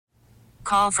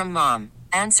Call from mom.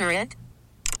 Answer it.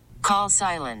 Call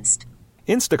silenced.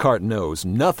 Instacart knows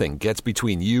nothing gets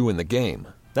between you and the game.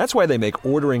 That's why they make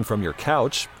ordering from your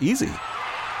couch easy.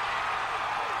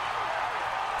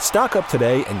 Stock up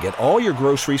today and get all your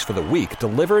groceries for the week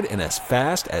delivered in as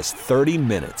fast as 30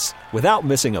 minutes without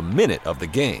missing a minute of the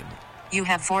game. You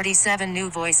have 47 new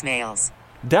voicemails.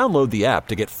 Download the app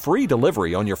to get free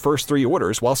delivery on your first 3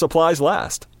 orders while supplies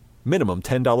last. Minimum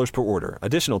 $10 per order.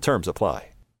 Additional terms apply.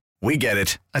 We get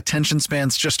it. Attention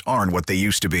spans just aren't what they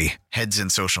used to be. Heads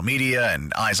in social media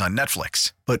and eyes on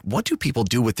Netflix. But what do people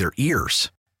do with their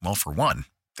ears? Well, for one,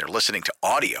 they're listening to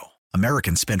audio.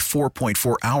 Americans spend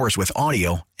 4.4 hours with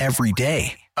audio every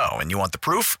day. Oh, and you want the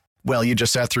proof? Well, you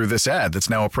just sat through this ad that's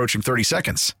now approaching 30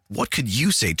 seconds. What could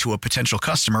you say to a potential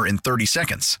customer in 30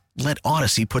 seconds? Let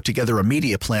Odyssey put together a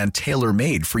media plan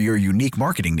tailor-made for your unique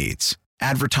marketing needs.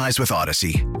 Advertise with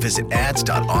Odyssey. Visit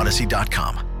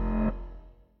ads.odyssey.com.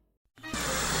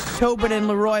 Tobin and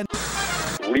Leroy.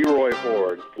 Leroy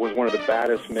Ford was one of the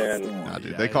baddest men. Nah,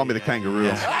 dude, they call me the kangaroo.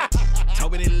 Yeah.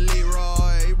 Tobin and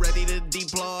Leroy, ready to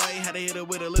deploy. Had to hit it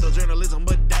with a little journalism,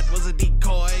 but that was a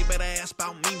decoy. Better ask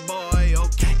about me, boy.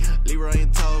 Okay, Leroy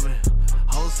and Tobin,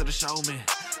 host of the show, man.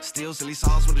 Still silly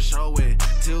sauce with the show in.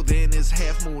 Till then, it's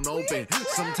half moon open.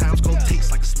 Sometimes cold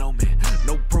takes like a snowman.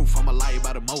 No proof, I'm a lie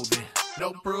about a molding.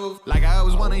 No proof. Like I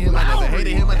always wanted him, I never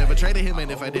hated him, I never traded him,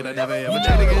 and if I did, I never ever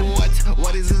trade again.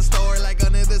 What is in store? Like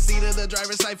under the seat of the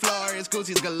driver's side floor. It's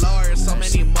Gucci's galore, so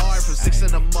many more. From 6 in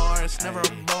the Mars, never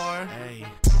a bar.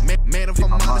 Man, if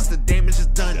I'm honest, the damage is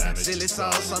done. Silly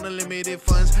sauce on unlimited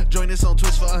funds. Join us on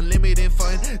Twitch for unlimited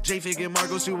fun. J-Fig and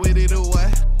Marcos, you with it or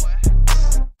what?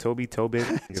 Tobin.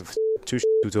 Give 2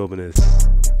 who Tobin is.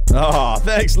 Oh,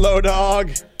 thanks, Low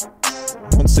Dog.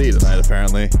 Won't see you tonight,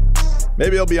 apparently.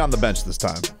 Maybe he'll be on the bench this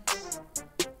time.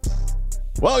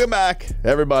 Welcome back,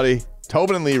 everybody.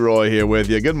 Tobin and Leroy here with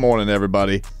you. Good morning,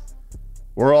 everybody.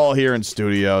 We're all here in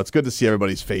studio. It's good to see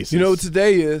everybody's faces. You know what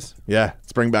today is? Yeah,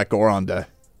 it's Bring Back Goron Day.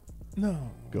 No.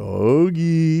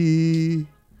 Gogi.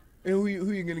 And who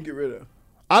you going to get rid of?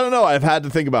 I don't know. I've had to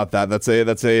think about that. That's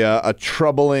a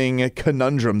troubling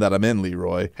conundrum that I'm in,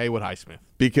 Leroy. Haywood Highsmith.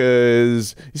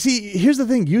 Because, you see, here's the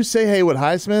thing. You say Haywood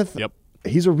Highsmith. Yep.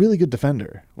 He's a really good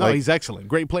defender. No, he's excellent.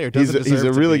 Great player. He's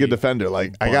a really good defender.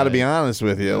 Like, I got to be honest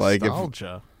with you.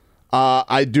 Nostalgia. Like,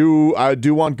 I do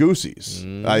want Goosies.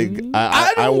 I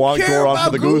want Goron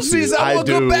for the Goosies. I want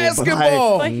good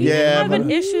basketball. But he didn't have an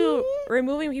issue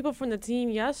removing people from the team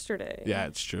yesterday. Yeah,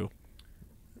 it's true.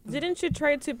 Didn't you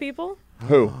trade 2 people?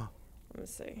 Who? Let me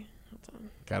see. Hold on.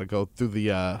 Got to go through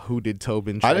the who did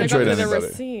Tobin trade. I didn't trade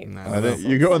anybody.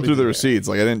 You're going through the receipts.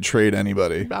 Like, I didn't trade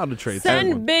anybody. Bound to trade Send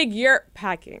someone. Big Yurt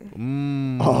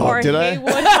packing. Oh, did I?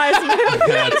 Haywood Highsmith.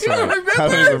 That's right. I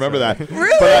don't even remember that.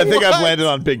 Really? But I think I've landed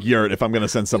on Big Yurt if I'm going to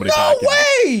send somebody packing. No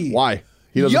way! Why?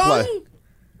 He doesn't play.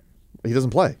 He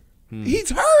doesn't play. He's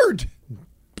hurt.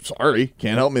 Sorry.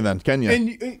 Can't help me then, can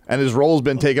you? And his role's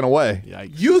been taken away.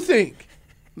 Yikes. You think,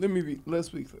 let's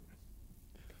be clear.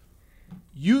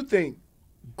 You think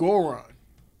Goron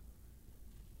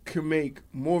can make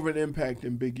more of an impact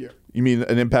than Big Yurt? You mean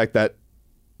an impact that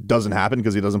doesn't happen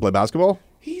because he doesn't play basketball?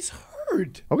 He's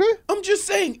hurt. Okay. I'm just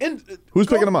saying. And who's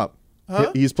picking him up?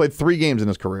 Huh? He's played 3 games in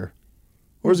his career.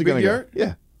 Where's he going to go? Yurt?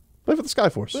 Yeah. Play for the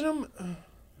Skyforce. But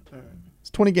There's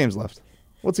 20 games left.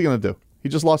 What's he going to do? He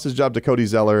just lost his job to Cody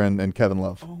Zeller and Kevin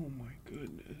Love. oh my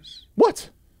goodness. What?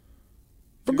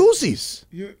 For Goosies.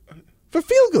 For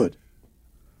feel good.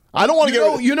 I don't want to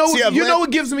get... You know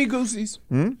what gives me Goosies?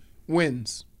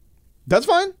 Wins. That's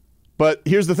fine. But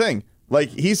here's the thing. Like,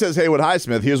 he says Haywood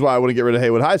Highsmith. Here's why I wouldn't get rid of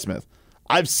Haywood Highsmith.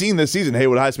 I've seen this season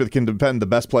Haywood Highsmith can defend the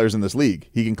best players in this league.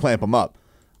 He can clamp them up.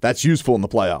 That's useful in the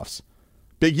playoffs.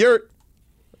 Big Yurt,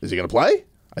 is he going to play?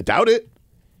 I doubt it.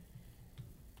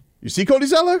 You see Cody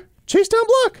Zeller? Chase down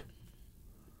block.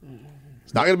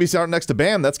 He's not going to be starting next to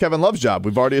Bam. That's Kevin Love's job.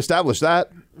 We've already established that.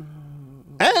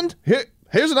 And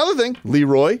here's another thing,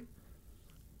 Leroy.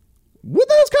 When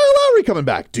the hell's Kyle Lowry coming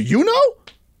back? Do you know?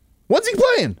 When's he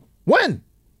playing? When?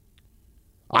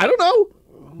 I don't know.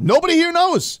 Nobody here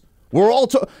knows. We're all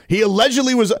he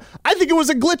allegedly was. I think it was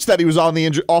a glitch that he was on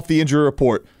off the injury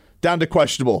report down to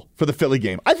questionable for the Philly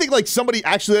game. I think like somebody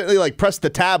accidentally like pressed the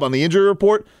tab on the injury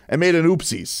report and made an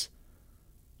oopsies.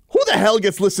 Who the hell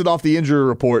gets listed off the injury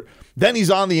report? Then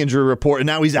he's on the injury report and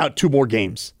now he's out 2 more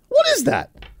games. What is that?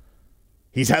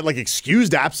 He's had like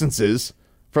excused absences.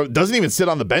 Doesn't even sit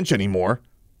on the bench anymore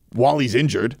while he's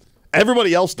injured.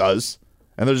 Everybody else does.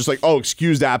 And they're just like, oh,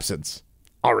 excused absence.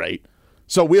 All right.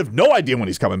 So we have no idea when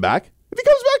he's coming back. If he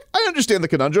comes back, I understand the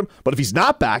conundrum. But if he's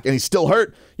not back and he's still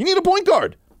hurt, you need a point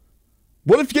guard.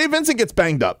 What if Gabe Vincent gets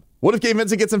banged up? What if Gabe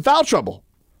Vincent gets in foul trouble?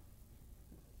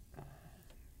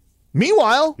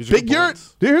 Meanwhile, Big Yurt,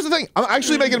 here's the thing. I'm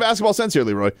actually making basketball sense here,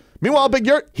 Leroy. Meanwhile, Big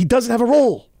Yurt, he doesn't have a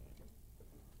role.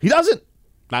 He doesn't.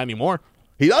 Not anymore.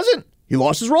 He doesn't. He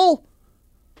lost his role.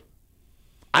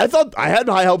 I thought I had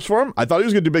high hopes for him. I thought he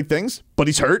was going to do big things, but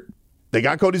he's hurt. They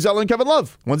got Cody Zeller and Kevin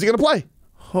Love. When's he going to play?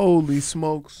 Holy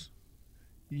smokes.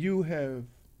 You have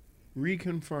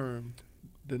reconfirmed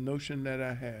the notion that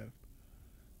I have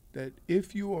that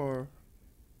if you are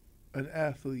an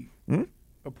athlete,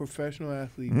 a professional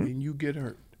athlete, and you get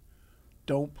hurt,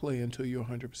 don't play until you're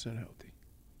 100% healthy.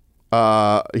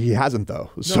 He hasn't though.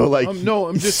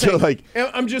 I'm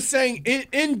just saying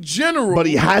in general. But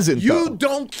he hasn't. You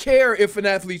don't care if an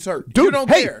athlete's hurt. Dude, you don't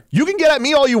care. You can get at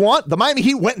me all you want. The Miami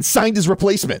Heat went and signed his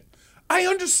replacement. I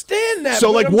understand that.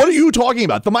 So, what are you talking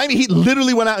about? The Miami Heat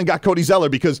literally went out and got Cody Zeller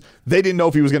because they didn't know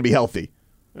if he was going to be healthy.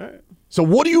 All right. So,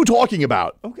 what are you talking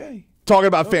about? Okay. Talking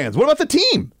about fans. What about the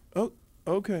team? Oh,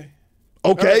 okay.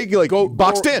 Okay, right.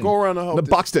 boxed in. Go around and help.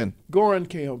 Boxed in. Goran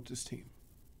can't help this team.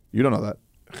 You don't know that.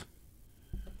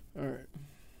 All right.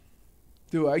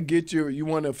 Dude, I get you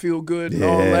want to feel good and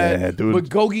all that. Dude. But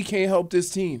Gogi can't help this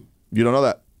team. You don't know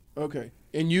that. Okay.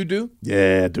 And you do?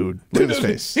 Yeah, dude. Look at his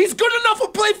face. He's good enough to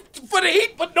play for the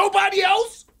Heat, but nobody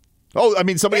else? Oh, I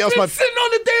mean, somebody else He's been might. sitting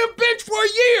on the damn bench for a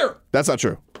year. That's not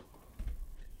true.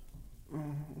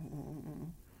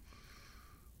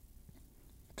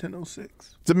 10:06.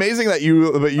 It's amazing that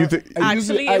you think.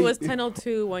 Actually, it was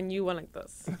 10:02 when you went like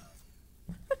this.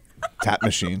 Tap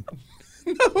machine.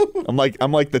 No. I'm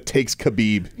like the takes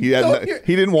Khabib. He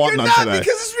didn't want none today.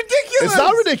 Because it's ridiculous. It's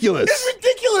not ridiculous. It's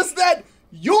ridiculous that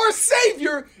your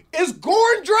savior is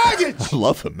Goran Dragic. I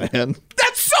love him, man.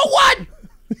 That's so what?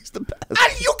 He's the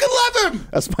best. You can love him.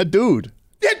 That's my dude.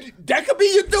 That could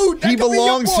be your dude. He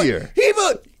belongs here.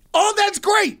 Oh, that's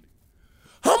great.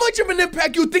 How much of an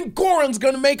impact you think Goran's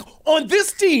going to make on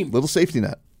this team? Little safety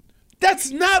net. That's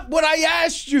not what I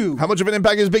asked you. How much of an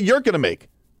impact is Big Yurt going to make?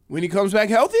 When he comes back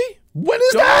healthy? When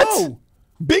is that?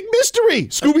 Big mystery.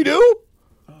 Scooby-Doo?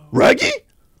 Reggie?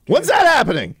 When's that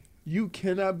happening? You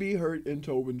cannot be hurt in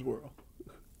Tobin's world.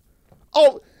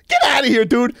 Oh, get out of here,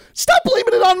 dude. Stop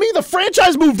blaming it on me. The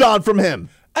franchise moved on from him.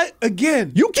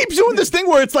 Again. You keep doing this thing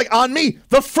where it's like on me.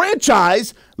 The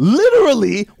franchise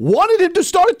literally wanted him to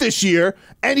start this year,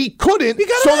 and he couldn't. He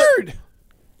got hurt.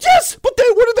 Yes, but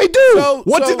what did they do?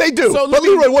 What did they do?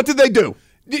 Leroy, what did they do?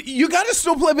 You got to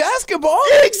still play basketball.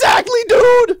 Exactly,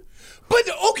 dude. But,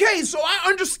 okay, so I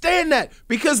understand that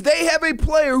because they have a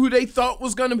player who they thought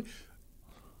was going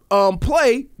to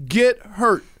play get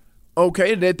hurt,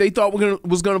 okay, that they thought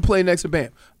was going to play next to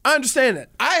Bam. I understand that.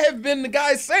 I have been the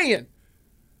guy saying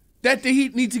that the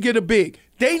Heat need to get a big.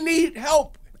 They need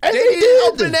help. And they need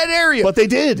help in that area. But they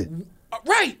did.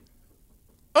 Right.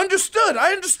 Understood.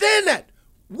 I understand that.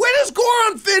 Where does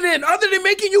Goran fit in other than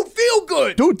making you feel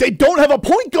good? Dude, they don't have a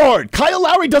point guard. Kyle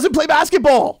Lowry doesn't play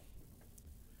basketball.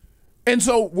 And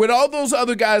so with all those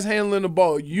other guys handling the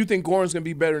ball, you think Goran's going to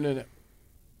be better than him?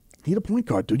 You need a point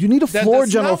guard, dude. You need a floor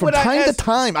general from time to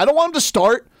time. I don't want him to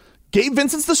start. Gabe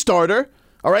Vincent's the starter,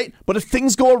 all right? But if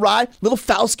things go awry, little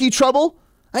Fauski trouble,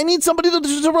 I need somebody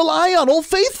to rely on. Old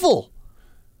Faithful.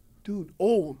 Dude,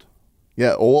 old.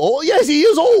 Yeah, old. Yes, he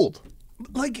is old.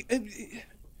 Like...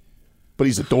 But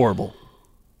he's adorable.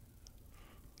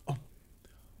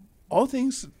 All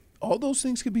those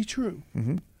things could be true.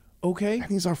 Mm-hmm. Okay?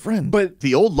 And he's our friend. But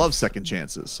the old loves second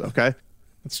chances, okay?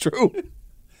 That's true.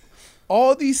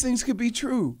 All these things could be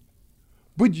true.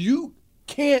 But you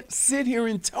can't sit here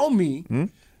and tell me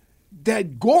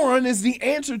that Goran is the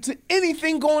answer to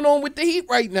anything going on with the Heat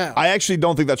right now. I actually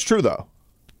don't think that's true, though.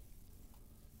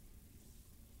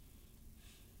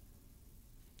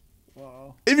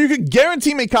 If you could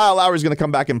guarantee me Kyle Lowry is going to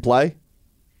come back and play,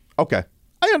 okay.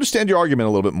 I understand your argument a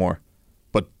little bit more.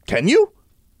 But can you?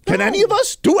 Can any of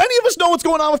us? Do any of us know what's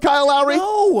going on with Kyle Lowry?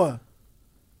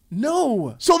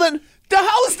 No. So then... The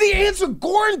hell is the answer?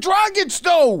 Goran Dragic,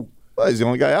 though. Well, he's the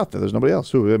only guy out there. There's nobody else.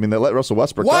 They let Russell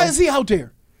Westbrook Why go. is he out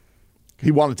there?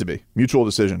 He wanted to be. Mutual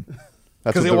decision.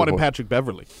 Because they wanted Patrick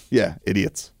Beverly. Yeah,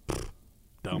 idiots.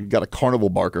 Dumb. You got a carnival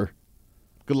barker.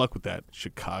 Good luck with that,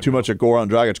 Chicago. Too much of Goran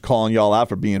Dragic calling y'all out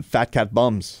for being fat cat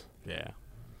bums. Yeah.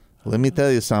 Let me tell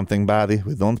you something, buddy.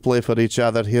 We don't play for each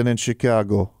other here in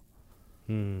Chicago.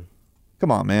 Come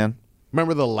on, man.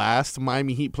 Remember the last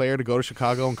Miami Heat player to go to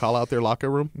Chicago and call out their locker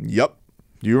room? Yep.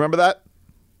 Do you remember that?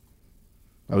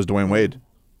 That was Dwayne Wade.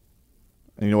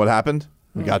 And you know what happened?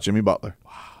 We got Jimmy Butler.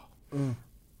 Wow.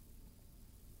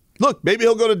 Look, maybe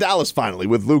he'll go to Dallas finally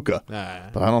with Luka.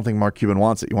 But I don't think Mark Cuban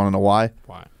wants it. You want to know why?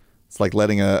 Why? It's like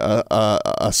letting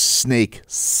a snake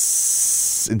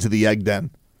into the egg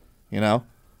den.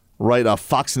 Right, a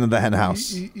fox into the hen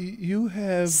house. You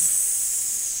have.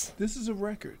 This is a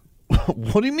record.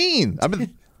 What do you mean?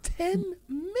 10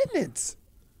 minutes.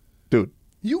 Dude.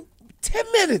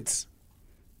 10 minutes.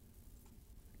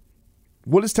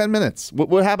 What is 10 minutes?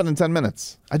 What happened in 10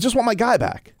 minutes? I just want my guy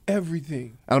back.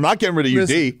 Everything. And I'm not getting rid of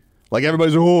UD. Like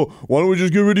everybody's like, why don't we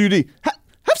just get rid of UD?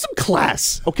 Have some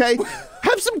class, okay?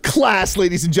 Have some class,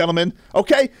 ladies and gentlemen,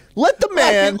 okay? Let the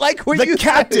man, the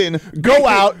captain, go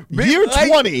out year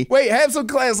 20. Wait, have some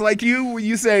class like you when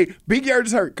you say, Big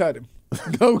Yard's hurt, cut him.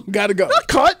 Gotta go. Not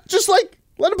cut, just let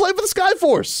him play for the Sky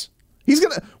Force. He's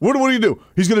going to, what do you do?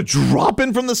 He's going to drop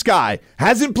in from the sky.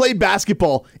 Hasn't played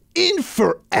basketball in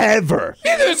forever.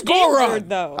 Neither is Goran.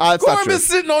 Goran is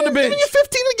sitting on the bench. He's giving you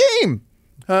 15 a game.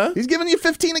 Huh? He's giving you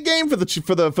 15 a game for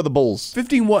the Bulls.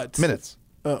 15 what? Minutes.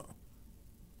 Oh.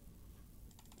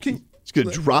 He's going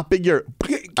to drop Big Yurt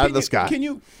out of the sky. Can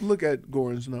you look at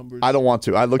Goran's numbers? I don't want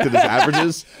to. I looked at his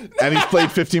averages, and he's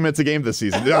played 15 minutes a game this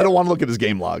season. I don't want to look at his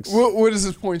game logs. What is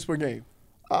his points per game?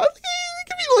 He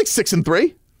give you like 6 and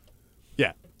 3.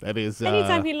 Yeah, that is.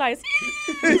 Anytime he lies.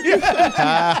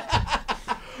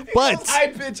 But high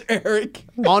pitch, Eric.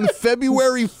 On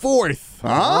February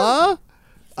 4th,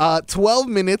 12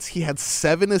 minutes, he had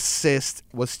 7 assists,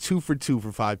 was 2 for 2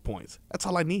 for 5 points. That's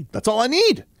all I need. That's all I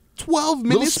need. 12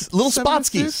 minutes, little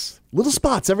spotskis, little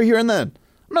spots every here and then.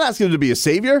 I'm not asking him to be a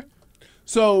savior.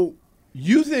 So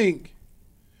you think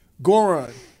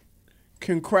Goran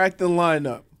can crack the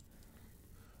lineup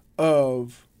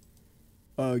of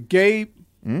Gabe,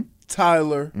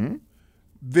 Tyler,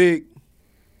 Vic?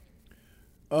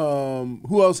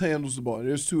 Who else handles the ball?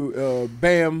 There's 2.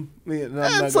 Bam.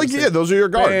 It's like those are your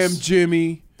guards. Bam,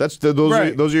 Jimmy.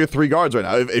 Those are your 3 guards right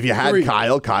now. If you had 3.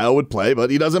 Kyle would play, but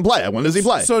he doesn't play. When does he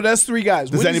play? So that's 3 guys.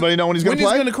 Does anybody know when he's going to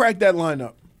play? When he's going to crack that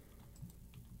lineup?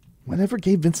 Whenever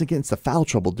Gabe Vincent gets into foul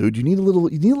trouble, dude, you need a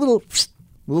little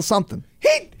something.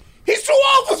 He's too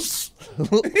old for.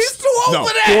 He's too old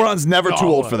for that. Goran's never too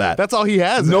old for that. That's all he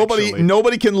has.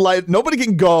 Nobody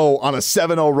can go on a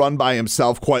 7-0 run by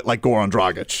himself quite like Goran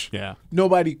Dragic. Yeah.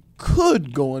 Nobody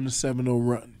could go on a 7-0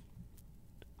 run.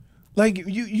 Like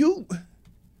you.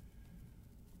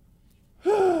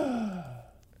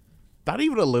 Not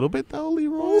even a little bit though,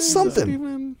 Leroy.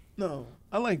 Something. No,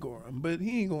 I like Goran, but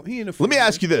he ain't a. Let me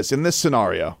ask you this: in this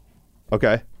scenario,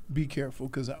 okay? Be careful,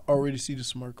 because I already see the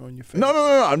smirk on your face. No.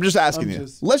 I'm just asking you.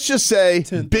 Let's just say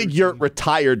Big Yurt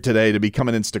retired today to become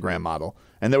an Instagram model,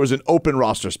 and there was an open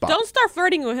roster spot. Don't start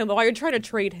flirting with him while you're trying to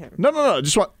trade him. No. I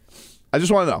just want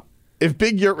to know if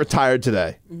Big Yurt retired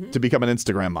today to become an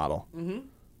Instagram model, and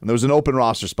there was an open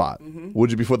roster spot. Would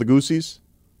you be for the Goosies?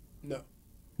 No.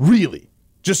 Really?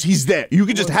 Just he's there. You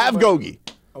could just have Gogi.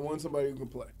 I want somebody who can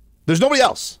play. There's nobody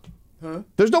else. Huh?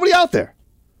 There's nobody out there.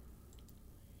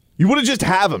 You wouldn't just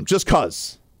have him just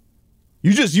cuz.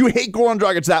 You hate Goran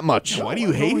Dragic that much. Why do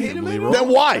you hate him, Leroy? Then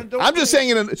why? I'm just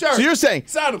saying so you're saying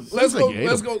sign him. Let's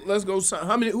go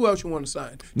sign. Who else you want to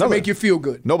sign to make you feel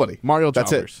good? Nobody. Mario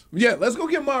That's Chalmers. it. Yeah, let's go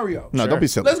get Mario. No, don't be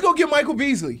silly. Let's go get Michael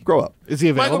Beasley. Grow up. Is he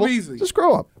available? Michael Beasley. Just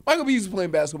grow up. Michael Beasley's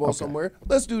playing basketball somewhere.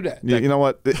 Let's do that. Yeah, you know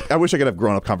what? I wish I could have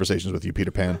grown-up conversations with you,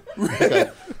 Peter Pan. Okay.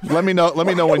 Let me know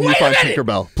when you find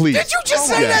Tinkerbell, please. Did you just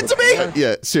say that to me?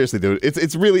 Yeah, seriously, dude.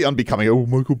 It's really unbecoming. Oh,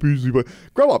 Michael Beasley, but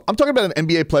grow up. I'm talking about an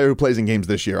NBA player who plays in games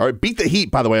this year. All right, beat the Heat,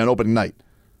 by the way, on opening night.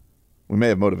 We may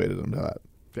have motivated him to that.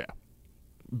 Yeah.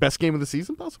 Best game of the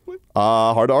season, possibly?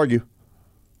 Hard to argue.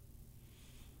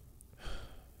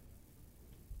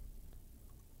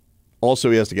 Also,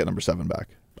 he has to get number 7 back.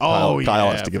 Kyle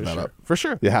has to give that up. For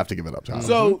sure. You have to give it up to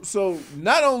Kyle. So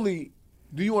not only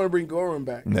do you want to bring Goran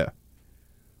back, Yeah.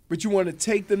 but you want to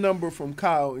take the number from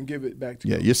Kyle and give it back to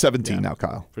Yeah, Goran. you're 17 now,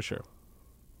 Kyle. For sure.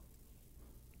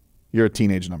 You're a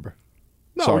teenage number.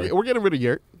 No, Sorry. we're getting rid of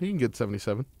Yurt. He can get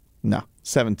 77. No,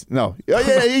 17. No,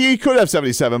 yeah, you could have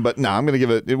 77, but no, I'm going to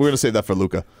give it. We're going to save that for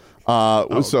Luka.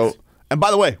 And by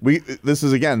the way, this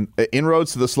is again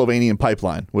inroads to the Slovenian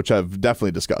pipeline, which I've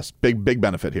definitely discussed. Big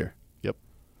benefit here. Yep.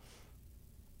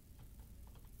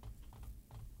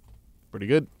 Pretty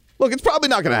good. Look, it's probably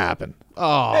not going to happen.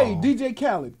 Oh. Hey, DJ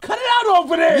Khaled, cut it out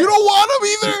over there. You don't want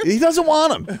him either. He doesn't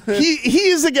want him. He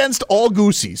is against all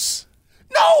Goosies.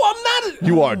 No, I'm not.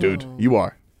 You are, dude. You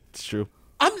are. It's true.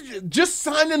 I'm just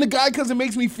signing the guy because it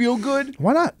makes me feel good.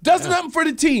 Why not? Does nothing for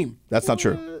the team. That's not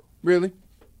true. Really?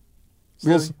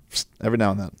 Every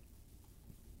now and then.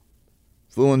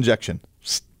 It's a little injection.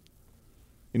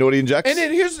 You know what he injects? And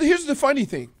then here's the funny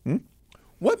thing.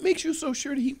 What makes you so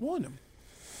sure the Heat won him?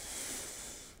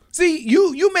 See,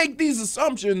 you make these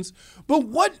assumptions, but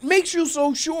what makes you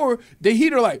so sure the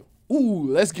Heat are like,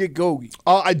 ooh, let's get Gogi.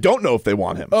 I don't know if they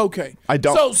want him. Okay. I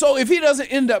don't. So if he doesn't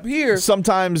end up here.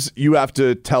 Sometimes you have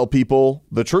to tell people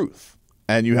the truth,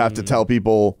 and you have to tell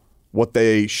people what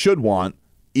they should want,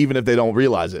 even if they don't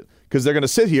realize it. Because they're going to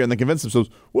sit here and they convince themselves,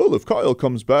 well, if Kyle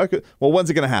comes back, well, when's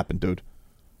it going to happen, dude?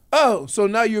 Oh, so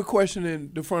now you're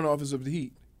questioning the front office of the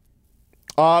Heat.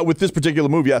 With this particular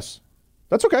move, yes.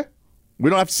 That's okay. We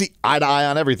don't have to see eye to eye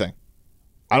on everything.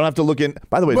 I don't have to look in.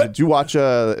 By the way, did you watch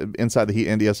Inside the Heat,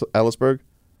 Andy Ellisberg?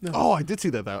 No. Oh, I did see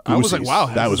that. I was like, wow,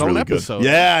 that was really episode.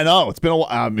 Good. Yeah, I know. It's been a while.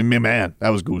 I mean, man, that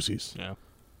was Goosey's. Yeah.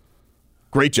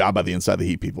 Great job by the Inside the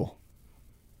Heat people.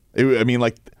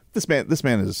 This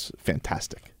man is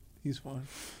fantastic. He's fun.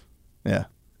 Yeah.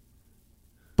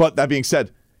 But that being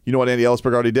said, you know what Andy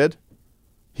Ellisberg already did?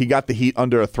 He got the Heat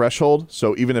under a threshold,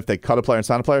 so even if they cut a player and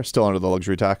sign a player, still under the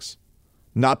luxury tax.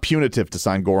 Not punitive to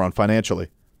sign Goran financially.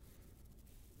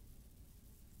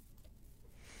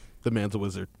 The man's a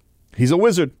wizard. He's a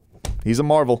wizard. He's a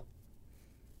marvel.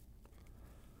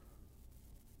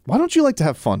 Why don't you like to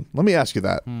have fun? Let me ask you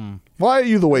that. Why are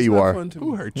you the way you are?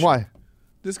 Who hurt you? Why?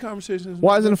 This conversation.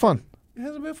 Why isn't it fun? It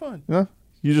hasn't been fun. Yeah.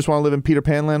 You just want to live in Peter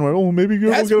Pan land where, maybe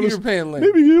we'll That's get Peter us, Pan land.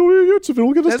 maybe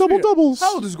we'll get us double doubles.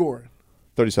 How old is Goran?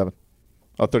 37.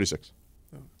 36.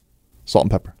 Salt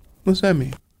and pepper. What's that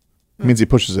mean? It means he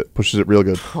pushes it real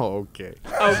good. Oh, okay.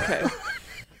 Okay.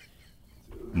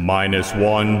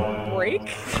 -1. Break.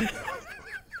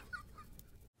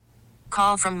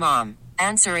 Call from mom.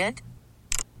 Answer it.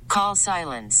 Call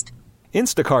silenced.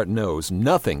 Instacart knows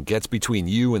nothing gets between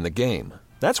you and the game.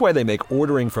 That's why they make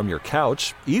ordering from your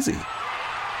couch easy.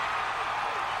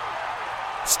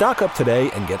 Stock up today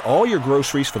and get all your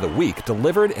groceries for the week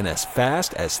delivered in as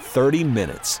fast as 30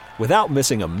 minutes without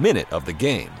missing a minute of the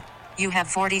game. You have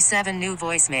 47 new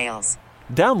voicemails.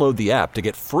 Download the app to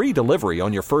get free delivery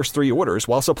on your first 3 orders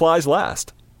while supplies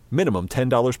last. Minimum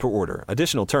 $10 per order.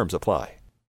 Additional terms apply.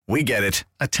 We get it.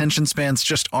 Attention spans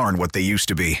just aren't what they used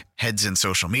to be. Heads in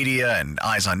social media and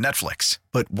eyes on Netflix.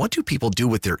 But what do people do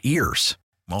with their ears?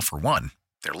 Well, for one,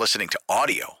 they're listening to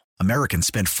audio. Americans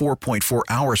spend 4.4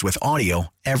 hours with audio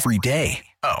every day.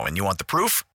 Oh, and you want the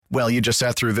proof? Well, you just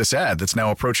sat through this ad that's now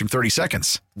approaching 30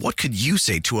 seconds. What could you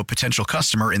say to a potential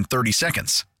customer in 30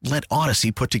 seconds? Let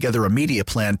Odyssey put together a media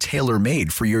plan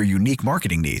tailor-made for your unique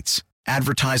marketing needs.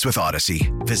 Advertise with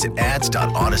Odyssey. Visit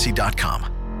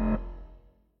ads.odyssey.com.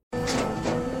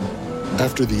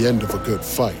 After the end of a good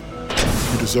fight,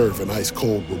 you deserve an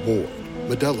ice-cold reward.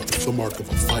 Modelo is the mark of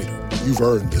a fighter. You've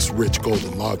earned this rich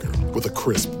golden lager with a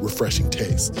crisp, refreshing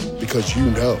taste. Because you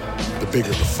know, the bigger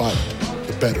the fight,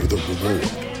 the better the reward.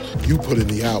 You put in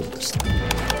the hours,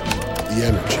 the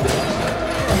energy,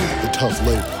 the tough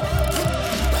labor.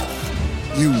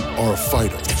 You are a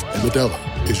fighter, and Modelo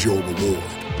is your reward.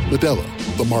 Modelo,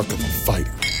 the mark of a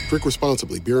fighter. Drink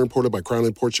responsibly. Beer imported by Crown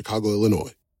Imports, Chicago,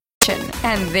 Illinois.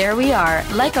 And there we are,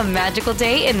 like a magical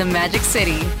day in the Magic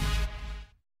City.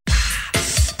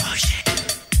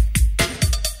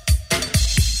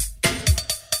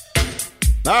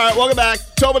 All right, welcome back.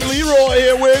 Tobin and Leroy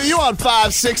here with you on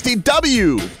 560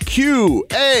 WQAM.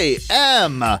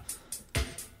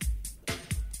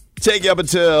 Take you up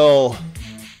until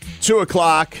 2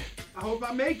 o'clock. I hope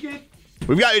I make it.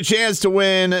 We've got your chance to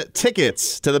win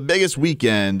tickets to the biggest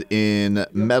weekend in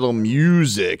metal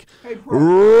music. Hey,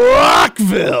 Pro.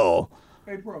 Rockville.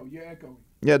 Hey, Pro, you're echoing.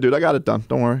 Yeah, dude, I got it done.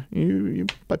 Don't worry. You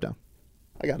pipe down.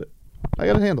 I got it. I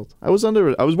got it handled. I was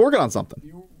working on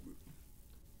something.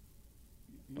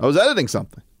 I was editing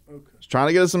something. Okay. I was trying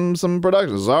to get some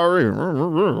production. Sorry.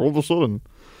 All of a sudden,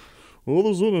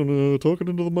 talking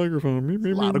into the microphone.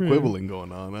 A lot of quibbling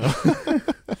going on.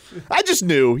 I just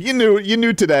knew. You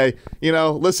knew today.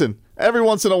 Listen, every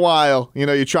once in a while,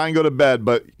 you try and go to bed,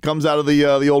 but it comes out of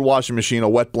the old washing machine a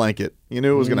wet blanket. You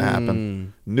knew it was going to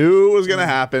happen. Knew it was going to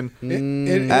happen.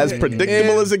 As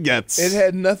predictable as it gets. It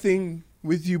had nothing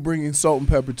with you bringing salt and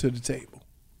pepper to the table.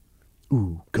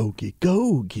 Ooh, gogi.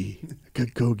 Gogi.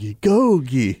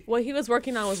 What he was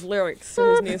working on was lyrics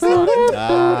for his new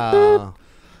song.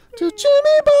 To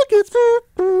Jimmy Buckets.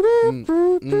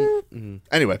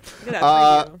 Anyway,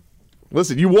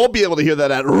 listen, you won't be able to hear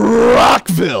that at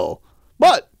Rockville,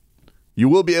 but you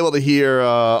will be able to hear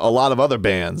a lot of other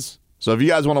bands. So if you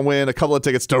guys want to win a couple of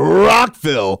tickets to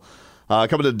Rockville,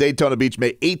 coming to Daytona Beach,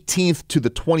 May 18th to the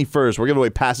 21st, we're giving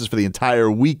away passes for the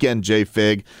entire weekend,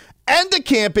 J-Fig, and a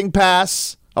camping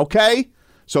pass, okay?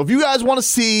 So if you guys want to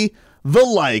see the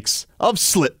likes of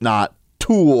Slipknot,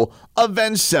 Tool,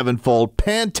 Avenged Sevenfold,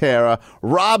 Pantera,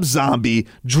 Rob Zombie,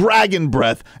 Dragon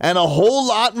Breath, and a whole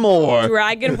lot more.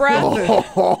 Dragon Breath?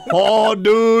 Oh,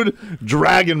 dude.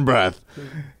 Dragon Breath.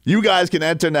 You guys can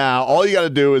enter now. All you got to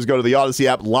do is go to the Odyssey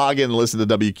app, log in and listen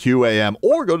to WQAM,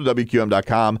 or go to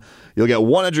WQAM.com. You'll get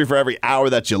one entry for every hour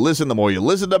that you listen. The more you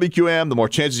listen to WQAM, the more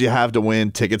chances you have to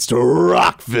win tickets to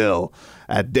Rockville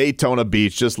at Daytona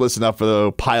Beach. Just listen up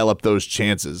pile up those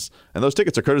chances. And those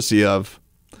tickets are courtesy of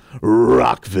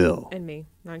Rockville. And me.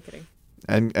 No, I'm kidding.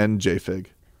 And J-Fig.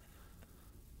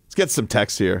 Let's get some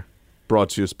texts here. Brought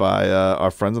to us by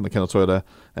our friends on the Kendall Toyota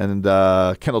and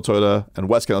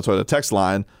West Kendall Toyota text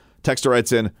line. Texter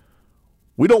writes in,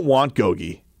 we don't want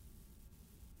Gogi.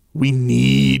 We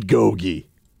need Gogi.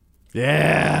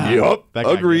 Yeah. Yup.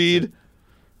 Agreed.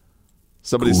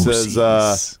 Somebody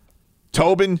says,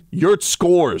 Tobin, Yurt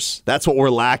scores. That's what we're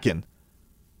lacking.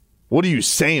 What are you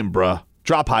saying, bruh?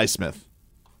 Drop Highsmith.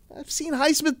 I've seen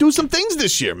Highsmith do some things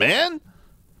this year, man.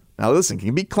 Now listen, he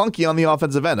can be clunky on the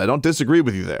offensive end. I don't disagree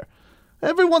with you there.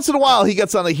 Every once in a while, he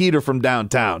gets on a heater from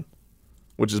downtown,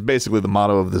 which is basically the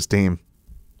motto of this team.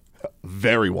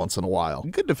 Very once in a while.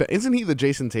 Good defense. Isn't he the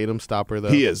Jason Tatum stopper,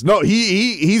 though? He is. No,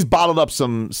 he's bottled up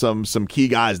some key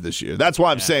guys this year. That's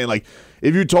why I'm saying, like,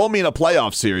 if you told me in a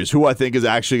playoff series who I think is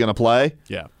actually going to play,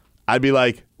 I'd be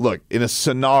like, look, in a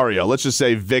scenario, let's just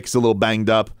say Vic's a little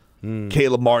banged up,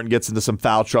 Caleb Martin gets into some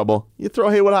foul trouble, you throw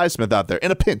Haywood Highsmith out there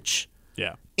in a pinch.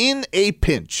 Yeah. In a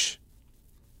pinch.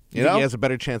 You think he has a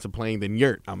better chance of playing than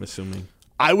Yurt, I'm assuming.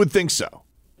 I would think so.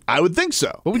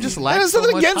 But we just lack there's so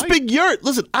nothing much against hype. Big Yurt.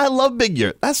 Listen, I love Big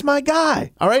Yurt. That's my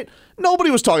guy. All right?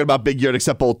 Nobody was talking about Big Yurt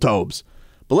except old Tobes.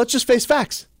 But let's just face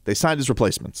facts. They signed his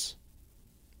replacements.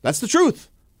 That's the truth.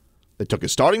 They took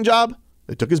his starting job.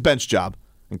 They took his bench job.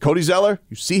 And Cody Zeller,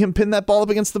 you see him pin that ball up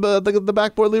against the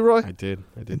backboard, Leroy? I did.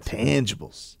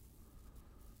 Intangibles.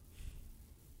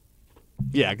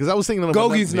 Yeah, because I was thinking of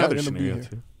Gogi's the not other going to be scenario, here.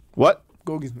 too. What?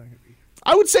 Gogi's not going to be here.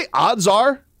 I would say odds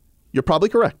are you're probably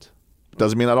correct.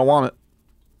 Doesn't mean I don't want it.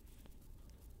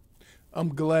 I'm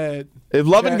glad. If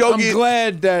Love and Gogi, I'm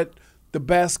glad that the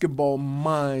basketball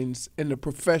minds and the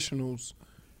professionals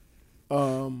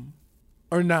are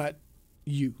not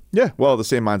you. Yeah, well, the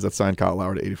same minds that signed Kyle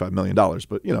Lowry to $85 million.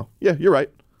 But, yeah, you're right.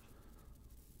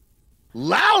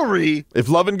 Lowry? If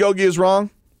Love and Gogi is wrong,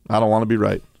 I don't want to be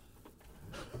right.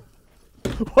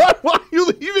 Why are you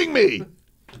leaving me?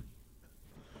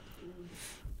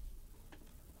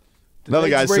 Another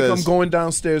guy break, says, I'm going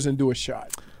downstairs and do a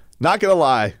shot. Not going to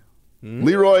lie.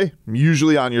 Leroy, I'm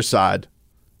usually on your side.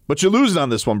 But you're losing on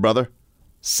this one, brother.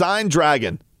 Sign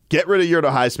Dragon. Get rid of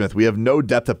Yurto Highsmith. We have no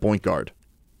depth at point guard.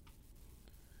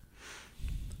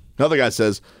 Another guy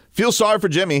says, feel sorry for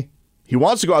Jimmy. He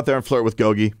wants to go out there and flirt with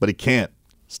Gogi, but he can't.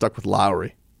 Stuck with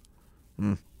Lowry.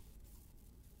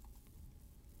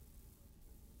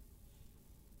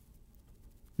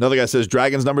 Another guy says,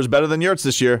 Dragon's number's better than Yurt's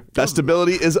this year. Best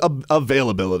ability is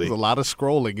availability. There's a lot of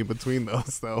scrolling in between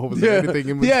those, though. Was there anything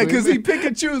in between? Yeah, because he pick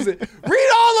and choose it. Read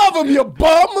all of them, you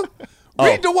bum.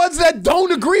 Read the ones that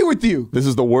don't agree with you. This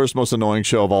is the worst, most annoying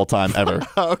show of all time ever.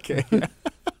 Okay.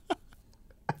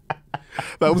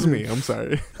 That was me. I'm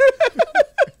sorry.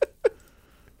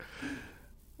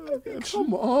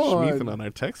 Come on. Schmeething on our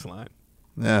text line.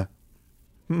 Yeah.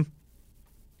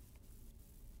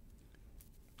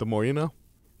 The more you know.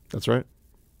 That's right.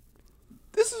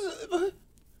 This is.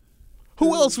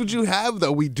 Who else would you have,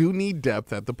 though? We do need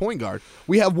depth at the point guard.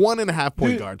 We have 1.5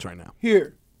 point guards right now.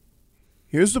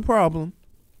 Here's the problem.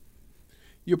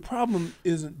 Your problem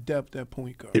isn't depth at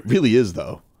point guard. It really is,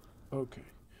 though. Okay.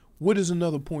 What is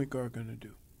another point guard going to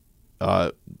do?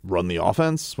 Run the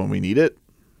offense when we need it.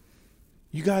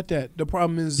 You got that. The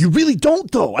problem is... You really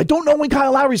don't, though. I don't know when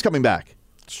Kyle Lowry's coming back.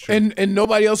 And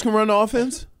nobody else can run the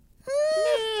offense?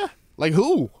 Like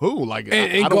who? Who? Like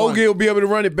and Gogi will be able to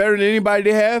run it better than anybody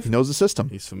they have? He knows the system.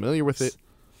 He's familiar with it.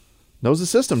 Knows the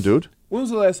system, dude. When was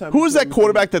the last time? Who was that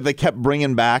quarterback that they kept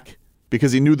bringing back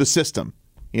because he knew the system?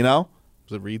 You know?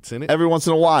 Was it Reed Sinnott? Every once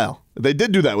in a while. They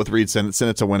did do that with Reed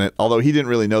Sinnott to win it, although he didn't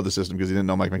really know the system because he didn't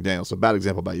know Mike McDaniel. So bad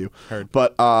example by you. Heard.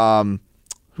 But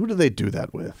who did they do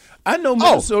that with? I know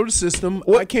Minnesota's system.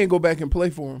 I can't go back and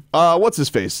play for him. What's his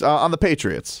face? On the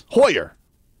Patriots. Hoyer.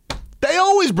 They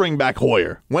always bring back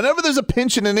Hoyer. Whenever there's a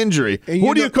pinch and an injury,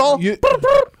 who do you call?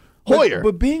 Hoyer.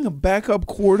 But being a backup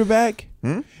quarterback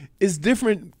is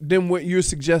different than what you're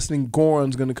suggesting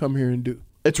Goran's going to come here and do.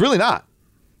 It's really not.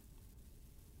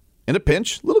 In a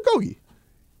pinch, little Gogi.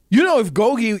 You know, if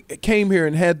Gogi came here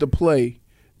and had to play,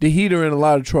 the Heat are in a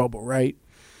lot of trouble, right?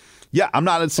 Yeah, I'm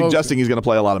not suggesting he's going to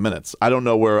play a lot of minutes. I don't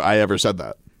know where I ever said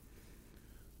that.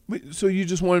 So you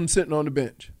just want him sitting on the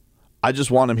bench? I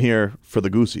just want him here for the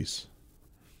Goosies.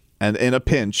 And in a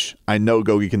pinch, I know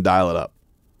Gogi can dial it up.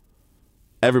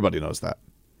 Everybody knows that.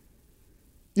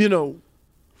 You know,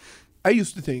 I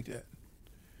used to think that.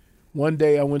 One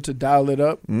day I went to dial it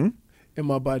up, and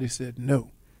my body said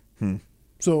no.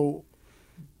 So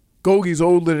Gogie's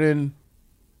older than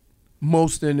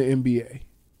most in the NBA.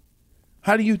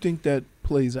 How do you think that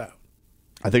plays out?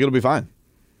 I think it'll be fine.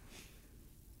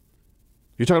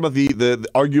 You're talking about the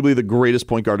arguably the greatest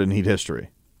point guard in Heat history.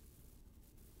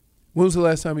 When was the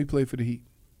last time he played for the Heat?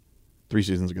 3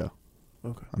 seasons ago.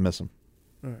 Okay. I miss him.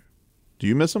 All right. Do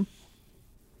you miss him?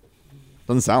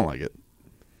 Doesn't sound like it.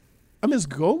 I miss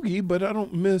Gogie, but I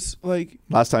don't miss, like...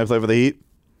 Last time I played for the Heat?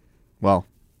 Well,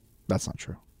 that's not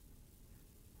true.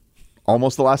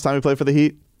 Almost the last time he played for the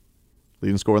Heat?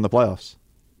 Leading scorer in the playoffs.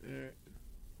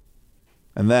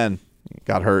 And then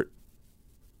got hurt.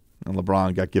 And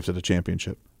LeBron got gifted a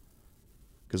championship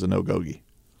because of no Gogie.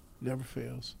 Never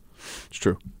fails. It's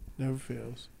true. Never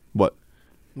fails. What?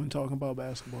 When talking about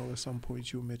basketball, at some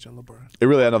point you will mention LeBron. It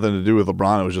really had nothing to do with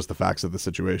LeBron. It was just the facts of the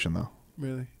situation, though.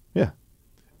 Really? Yeah.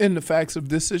 And the facts of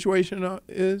this situation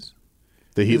is?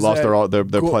 The Heat lost their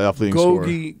playoff leading scorer.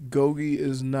 Gogie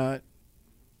is not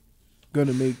going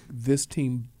to make this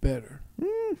team better.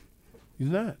 He's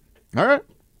not. All right.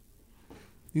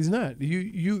 He's not.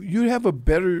 You have a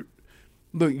better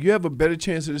look. You have a better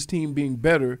chance of this team being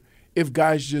better if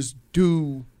guys just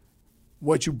do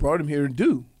what you brought them here to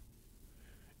do.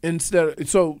 Instead,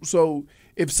 so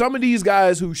if some of these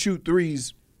guys who shoot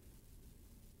threes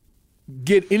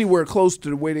get anywhere close to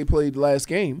the way they played last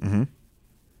game,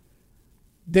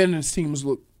 then this teams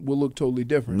will look totally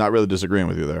different. Not really disagreeing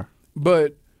with you there.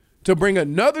 But to bring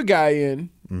another guy in,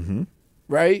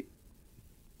 right?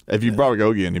 If you brought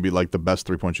Gogie in, he'd be like the best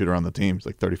 3-point shooter on the team. He's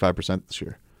like 35% this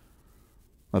year.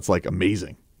 That's like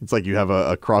amazing. It's like you have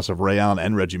a cross of Ray Allen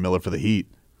and Reggie Miller for the Heat.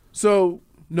 So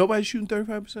nobody's shooting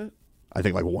 35%? I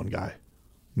think like one guy.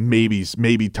 Maybe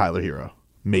Tyler Hero.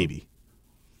 Maybe.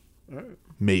 All right.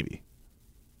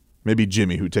 Maybe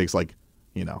Jimmy, who takes like,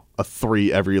 a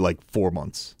 3 every like 4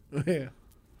 months. Yeah.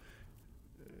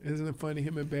 Isn't it funny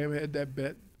him and Bam had that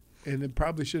bet, and it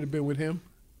probably should have been with him?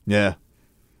 Yeah.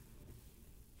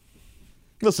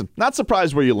 Listen, not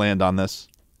surprised where you land on this.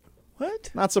 What?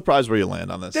 Not surprised where you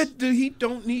land on this. The Heat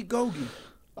don't need Gogie.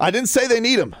 I didn't say they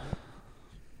need him.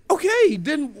 Okay,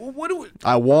 then what do we...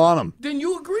 I want him. Then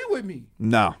you agree with me.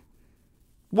 No.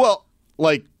 Well,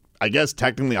 like, I guess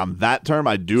technically on that term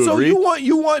I do so agree. So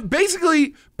you want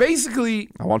basically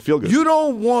I want feel good. You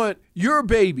don't want your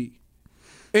baby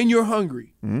and you're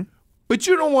hungry. But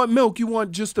you don't want milk, you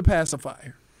want just a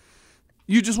pacifier.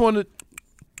 You just want to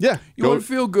You want to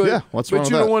feel good. Yeah, what's wrong but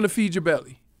with you that? don't want to feed your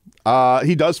belly.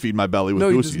 He does feed my belly with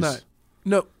goosies. No, he does not.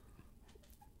 No.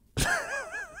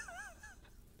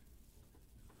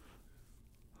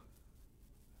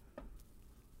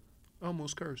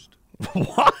 Almost cursed.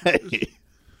 Why?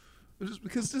 Just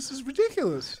because this is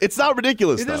ridiculous. It's not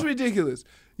ridiculous, It is ridiculous.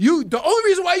 The only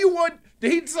reason why you want the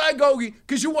Heat to sign Gogie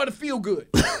because you want to feel good.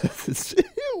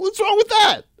 What's wrong with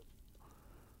that?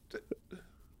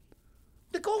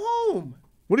 To go home.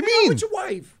 What do you mean? With your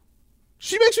wife.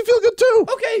 She makes me feel good too.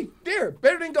 Okay, there.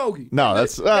 Better than Gogie. No,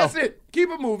 that's it. Keep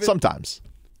it moving. Sometimes.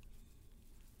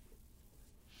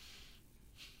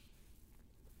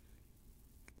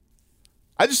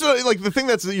 I just like the thing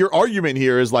that's your argument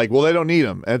here is like, well, they don't need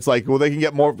him. And it's like, well, they can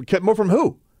get more from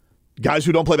who? Guys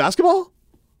who don't play basketball?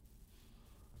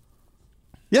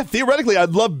 Yeah, theoretically,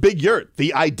 I'd love Big Yurt.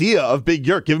 The idea of Big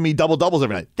Yurt giving me double-doubles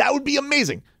every night. That would be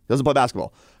amazing. Doesn't play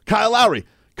basketball. Kyle Lowry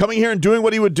coming here and doing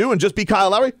what he would do and just be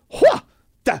Kyle Lowry?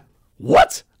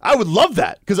 What? I would love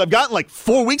that because I've gotten like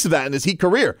 4 weeks of that in his Heat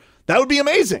career. That would be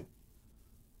amazing.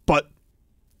 But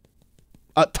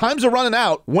times are running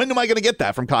out. When am I going to get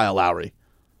that from Kyle Lowry?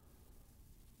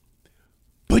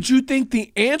 But you think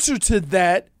the answer to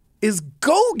that is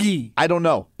Gogie? I don't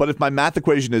know. But if my math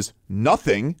equation is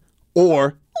nothing or a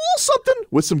little something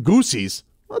with some goosies,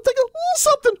 I'll take a little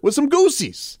something with some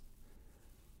goosies.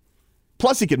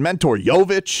 Plus, he can mentor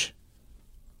Jovic.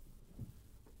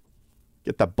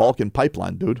 Get that Balkan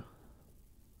pipeline, dude.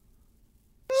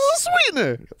 A little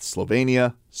sweetener. Got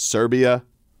Slovenia, Serbia,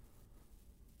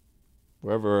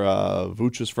 wherever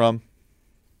Vuce is from.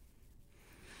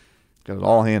 Got it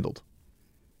all handled.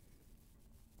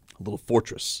 A little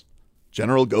fortress.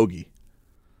 General Gogie.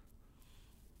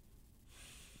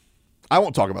 I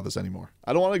won't talk about this anymore.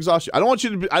 I don't want to exhaust you. I don't want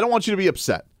you to be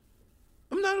upset.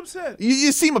 I'm not upset.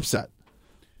 You seem upset.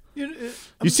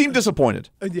 You seem disappointed.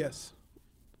 Yes.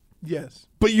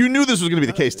 But you knew this was going to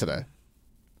be the case today.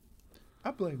 I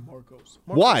blame Marcos.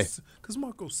 Why? Because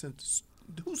Marcos sent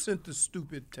who sent the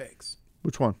stupid text?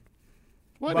 Which one?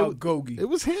 About Gogie. It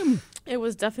was him. It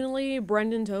was definitely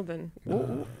Brendan Tobin.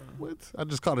 What? I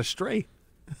just caught a stray.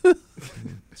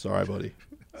 Sorry, buddy.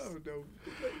 Oh, no.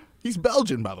 He's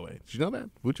Belgian, by the way. Did you know that?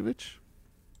 Vucevic?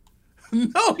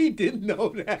 No, he didn't know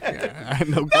that. Yeah, I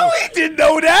know. No, he didn't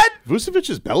know that. Vucevic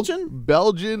is Belgian?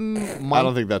 Belgian. I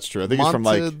don't think that's true. I think he's from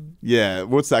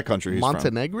what's that country he's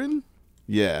Montenegrin? from?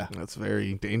 Yeah. That's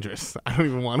very dangerous. I don't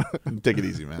even want to. Take it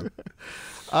easy, man.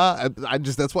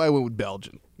 That's why I went with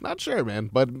Belgian. Not sure, man.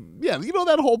 But yeah, you know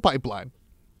that whole pipeline.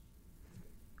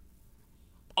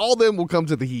 All of them will come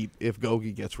to the Heat if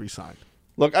Gogi gets re-signed.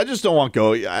 Look, I just don't want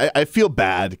Gogi. I feel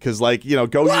bad because,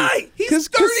 Gogi. Why? He's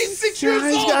 36 years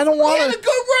old. I don't want He had a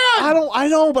good run. I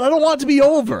know, but I don't want it to be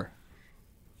over.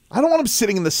 I don't want him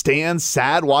sitting in the stands,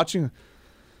 sad, watching.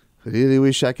 I really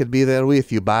wish I could be there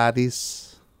with you,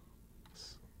 buddies.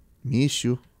 Miss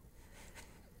you.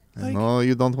 I know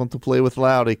you don't want to play with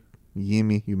Lowry.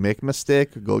 Yimmy, you make a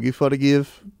mistake. Gogi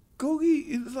forgive. Gogi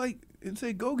is and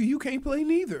say, Gogi, you can't play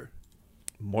neither.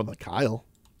 More than Kyle.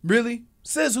 Really?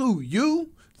 Says who?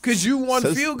 You? Because you want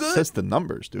to feel good? Says the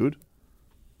numbers, dude.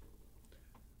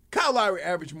 Kyle Lowry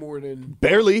averaged more than...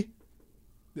 Barely.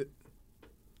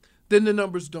 Then the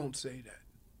numbers don't say that.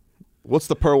 What's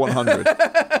the per 100?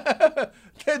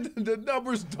 The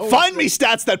numbers don't Find me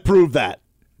stats that prove that.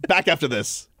 Back after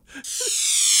this.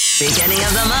 Beginning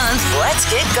of the month, let's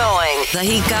get going. The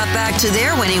Heat got back to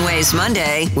their winning ways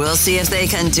Monday. We'll see if they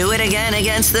can do it again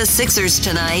against the Sixers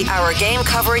tonight. Our game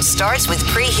coverage starts with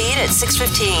preheat at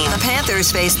 6:15. The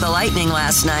Panthers faced the Lightning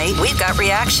last night. We've got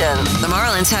reaction. The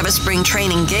Marlins have a spring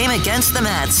training game against the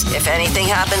Mets. If anything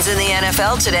happens in the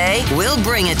NFL today, we'll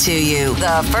bring it to you.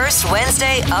 The first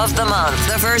Wednesday of the month.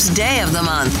 The first day of the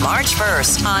month, March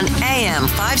 1st, on AM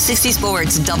 560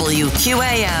 Sports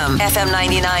WQAM, FM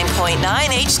 99.9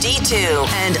 HD2,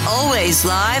 and always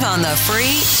live on the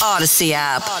free Odyssey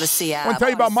app. I want to tell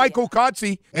you about Michael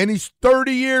Kotze, and he's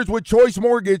 30 years with Choice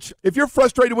Mortgage. If you're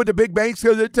frustrated with the big banks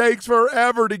because it takes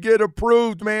forever to get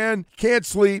approved, man, can't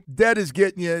sleep, debt is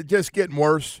getting you, just getting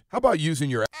worse. How about using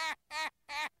your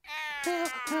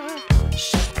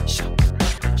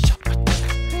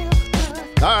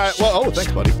All right. Well,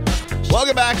 thanks, buddy.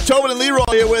 Welcome back. Tobin and Leroy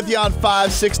here with you on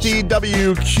 560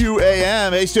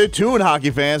 WQAM. Hey, stay tuned, hockey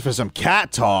fans, for some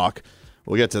cat talk.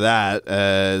 We'll get to that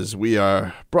as we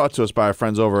are brought to us by our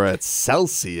friends over at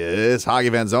Celsius. Hockey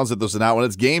fans, don't sit this one out when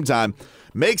it's game time.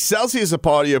 Make Celsius a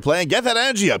part of your plan. Get that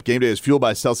energy up. Game day is fueled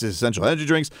by Celsius Essential Energy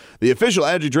Drinks, the official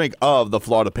energy drink of the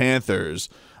Florida Panthers.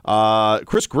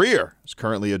 Chris Greer is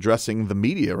currently addressing the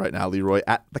media right now, Leroy,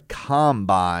 at the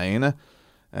Combine.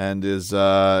 And is,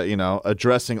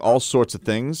 addressing all sorts of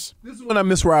things. This is when I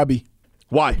miss Robbie.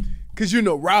 Why? Because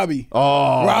Robbie.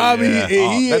 Oh, Robbie, yeah.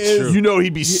 That's true.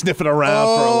 He'd be sniffing around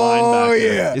for a linebacker. Oh,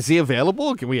 yeah. Is he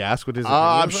available? Can we ask what his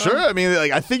I'm sure. I mean,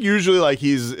 I think usually we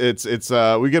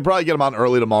could probably get him on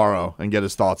early tomorrow and get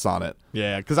his thoughts on it.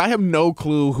 Yeah, because I have no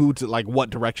clue what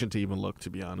direction to even look, to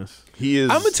be honest. He is.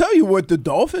 I'm going to tell you what the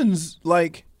Dolphins,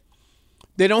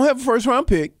 they don't have a first-round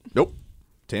pick. Nope.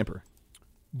 Tamper.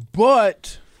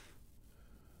 But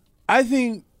I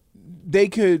think they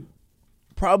could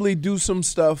probably do some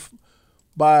stuff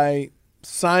by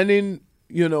signing,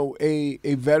 a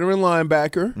veteran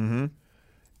linebacker. Mm-hmm.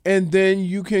 And then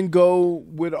you can go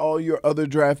with all your other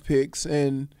draft picks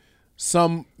and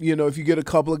some, if you get a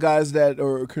couple of guys that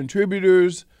are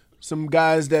contributors, some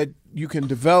guys that you can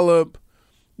develop,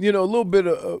 a little bit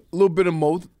of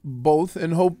both,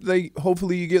 and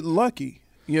hopefully you get lucky.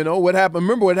 What happened?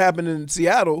 Remember what happened in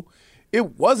Seattle?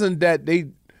 It wasn't that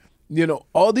they,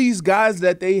 all these guys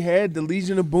that they had, the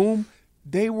Legion of Boom,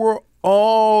 they were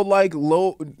all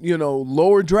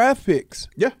lower draft picks.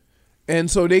 Yeah.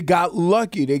 And so they got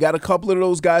lucky. They got a couple of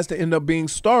those guys to end up being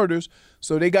starters.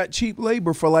 So they got cheap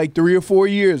labor for 3 or 4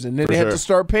 years, and then they had to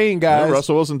start paying guys. Yeah,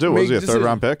 Russell Wilson too. Was he a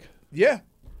third-round pick? Yeah.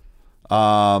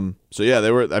 So yeah,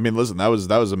 they were. I mean, listen, that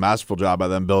was a masterful job by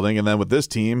them building, and then with this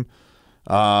team,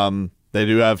 they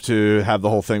do have to have the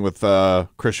whole thing with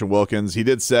Christian Wilkins. He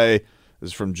did say, this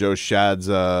is from Joe Shad's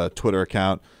Twitter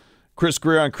account, Chris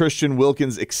Greer on Christian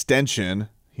Wilkins' extension.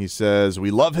 He says,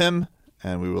 we love him,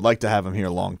 and we would like to have him here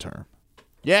long term.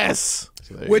 Yes.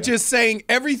 So which is saying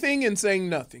everything and saying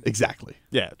nothing. Exactly.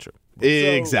 Yeah, true.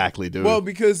 Exactly, dude. Well,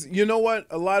 because you know what?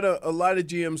 A lot of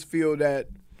GMs feel that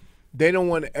they don't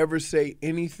want to ever say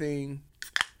anything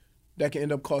that can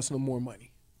end up costing them more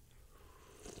money.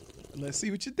 Let's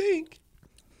see what you think.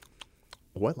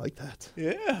 Oh, I like that.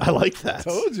 Yeah. I like that.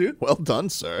 Told you. Well done,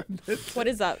 sir. What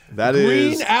is that? That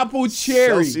green is apple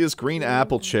cherry. Celsius green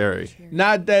apple cherry.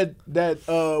 Not that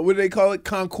what do they call it?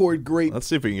 Concord grape. Let's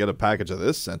see if we can get a package of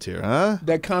this sent here, huh?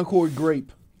 That Concord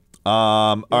grape.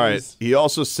 All right. He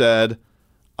also said,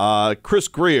 Chris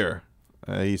Greer,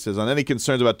 he says, on any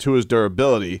concerns about Tua's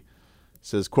durability,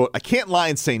 says, quote, I can't lie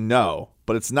and say no, but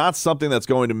but it's not something that's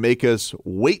going to make us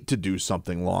wait to do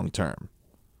something long term.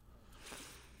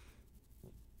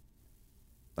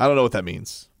 I don't know what that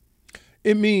means.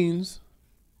 It means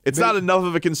it's not enough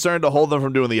of a concern to hold them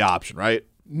from doing the option, right?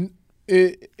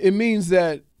 It means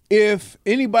that if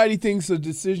anybody thinks a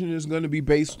decision is going to be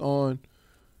based on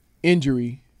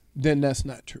injury, then that's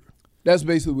not true. That's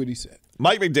basically what he said.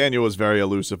 Mike McDaniel was very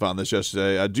elusive on this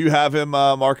yesterday. Do you have him,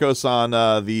 Marcos, on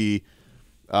the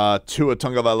Tua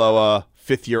Tagovailoa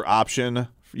fifth-year option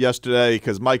yesterday?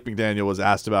 Because Mike McDaniel was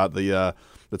asked about the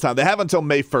time. They have until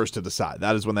May 1st to decide.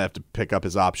 That is when they have to pick up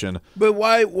his option. But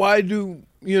why do,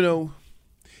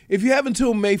 if you have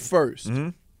until May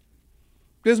 1st,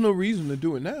 there's no reason to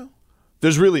do it now.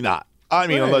 There's really not. I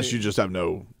mean, Right. unless you just have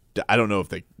I don't know if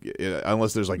they,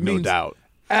 unless there's no doubt.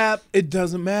 It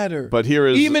doesn't matter. But here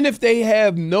is, even if they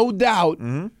have no doubt,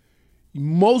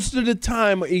 most of the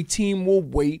time a team will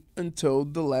wait until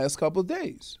the last couple of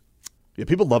days. Yeah,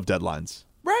 people love deadlines.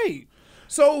 Right.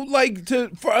 So,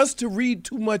 for us to read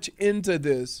too much into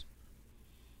this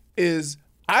is,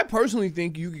 I personally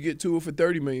think you could get Tua for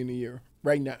 $30 million a year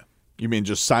right now. You mean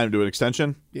just sign him to an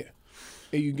extension? Yeah,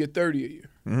 and you get $30 a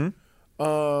year.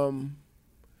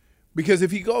 Because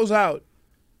if he goes out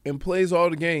and plays all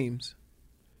the games,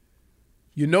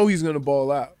 he's going to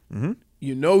ball out.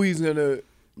 He's going to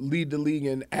lead the league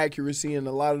in accuracy and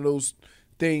a lot of those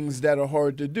things that are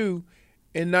hard to do.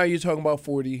 And now you're talking about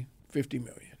 40, 50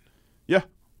 million. Yeah.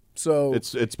 So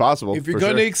it's possible. If you're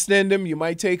going to extend him, you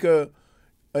might take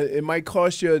it might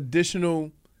cost you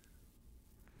additional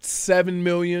 $7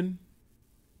 million.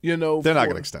 They're not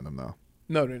going to extend him though.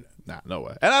 No, they're not. Nah, no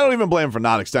way. And I don't even blame him for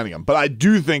not extending him. But I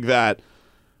do think that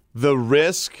the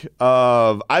risk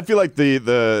of, I feel like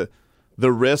the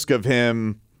risk of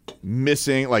him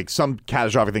missing, some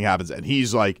catastrophic thing happens, and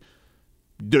he's like,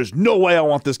 there's no way I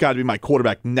want this guy to be my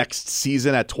quarterback next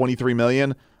season at $23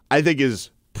 million, I think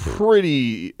it's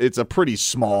a pretty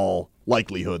small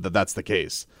likelihood that that's the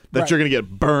case, that you're going to get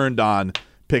burned on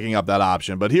picking up that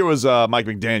option. But here was Mike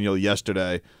McDaniel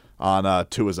yesterday on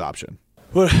Tua's option.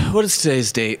 What is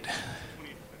today's date?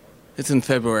 It's in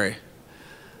February.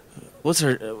 What's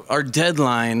our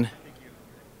deadline?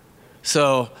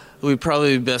 So we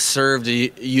probably best served to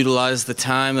utilize the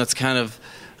time. That's kind of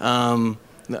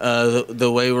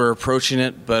the way we're approaching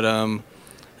it. But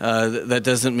that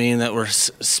doesn't mean that we're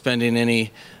spending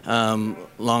any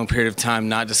long period of time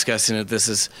not discussing it. This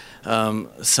is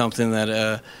something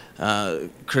that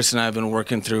Chris and I have been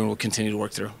working through and will continue to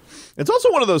work through. It's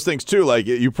also one of those things, too,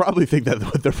 you probably think that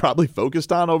what they're probably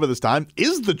focused on over this time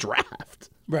is the draft.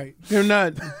 Right. They're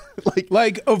not,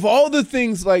 of all the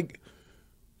things, to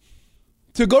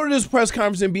go to this press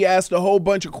conference and be asked a whole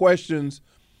bunch of questions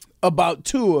about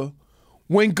Tua,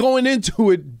 when going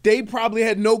into it, they probably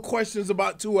had no questions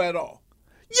about Tua at all.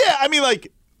 Yeah, I mean,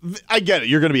 I get it.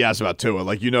 You're going to be asked about Tua.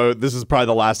 This is probably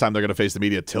the last time they're going to face the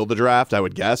media till the draft, I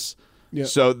would guess. Yeah.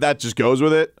 So that just goes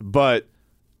with it. But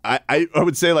I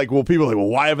would say, people are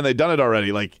why haven't they done it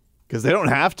already? Because they don't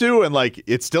have to, and,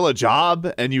 it's still a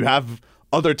job, and you have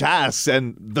other tasks,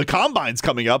 and the combine's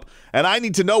coming up, and I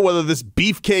need to know whether this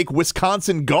beefcake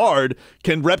Wisconsin guard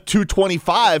can rep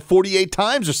 225 48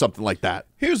 times or something like that.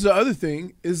 Here's the other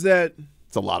thing, is that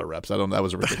it's a lot of reps. That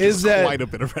was ridiculous. Is that quite a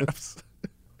bit of reps.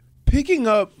 Picking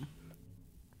up,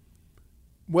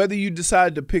 whether you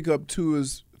decide to pick up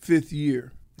Tua's fifth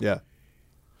year, yeah,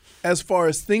 as far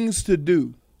as things to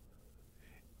do,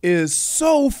 is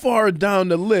so far down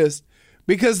the list,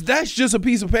 because that's just a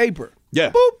piece of paper.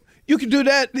 Yeah. Boop. You can do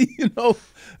that,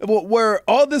 where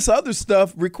all this other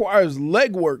stuff requires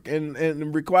legwork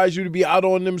and requires you to be out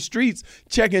on them streets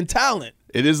checking talent.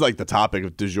 It is the topic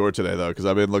of du jour today, though, because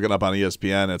I've been looking up on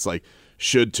ESPN. It's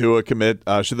should Tua commit?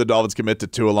 Should the Dolphins commit to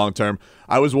Tua long term?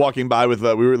 I was walking by with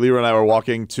Leroy and I were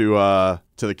walking to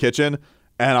the kitchen,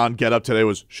 and on Get Up today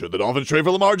was, should the Dolphins trade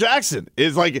for Lamar Jackson?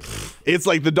 It's like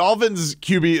the Dolphins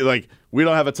QB, we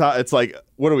don't have a top. It's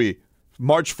what are we?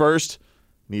 March 1st.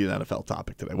 Need an NFL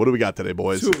topic today. What do we got today,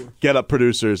 boys? Tua. Get Up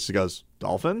producers. He goes,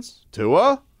 Dolphins?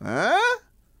 Tua?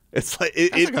 It's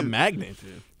That's a magnet,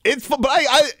 dude. It's fun, but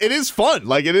it is fun.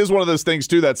 It is one of those things,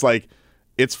 too, that's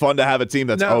it's fun to have a team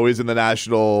that's always in the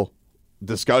national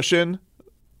discussion.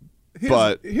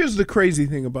 Here's the crazy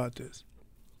thing about this.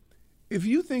 If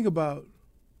you think about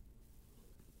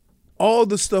all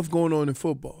the stuff going on in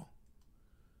football,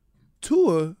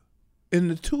 Tua and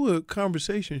the Tua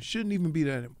conversation shouldn't even be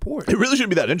that important. It really shouldn't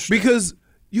be that interesting. Because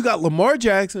you got Lamar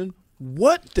Jackson.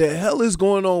 What the hell is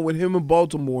going on with him in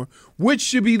Baltimore, which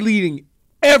should be leading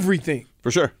everything?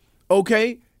 For sure.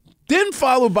 Okay? Then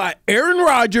followed by Aaron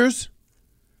Rodgers.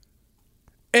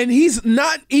 And he's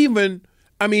not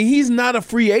a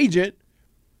free agent,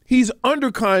 He's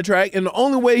under contract, and the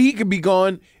only way he could be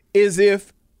gone is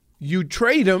if you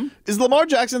trade him. Is the Lamar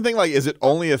Jackson thing is it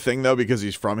only a thing though because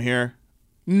he's from here?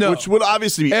 No, which would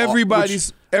obviously be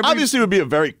obviously would be a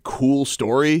very cool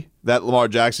story that Lamar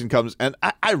Jackson comes, and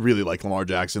I really like Lamar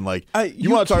Jackson. Like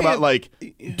you want to talk about like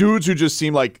dudes who just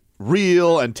seem like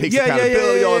real and takes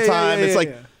accountability all the time. It's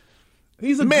like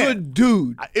he's a good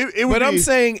dude. But I'm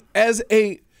saying as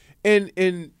a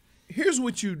and here's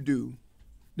what you do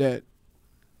that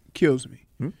kills me.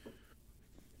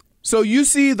 So you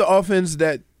see the offense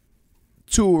that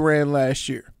Tua ran last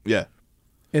year. Yeah.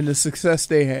 And the success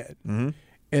they had. Mm-hmm.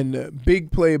 And the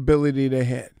big playability they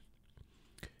had.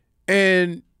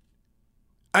 And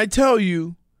I tell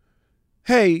you,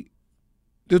 hey,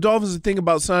 the Dolphins are thinking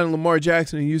about signing Lamar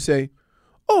Jackson, and you say,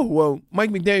 oh, well,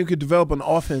 Mike McDaniel could develop an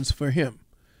offense for him.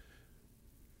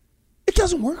 It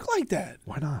doesn't work like that.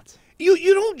 Why not?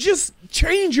 You don't just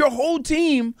change your whole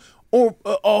team or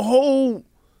a whole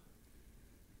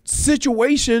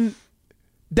situation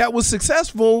that was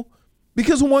successful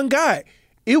because of one guy.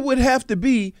 It would have to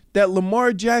be that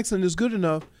Lamar Jackson is good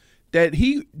enough that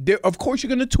of course you're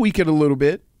going to tweak it a little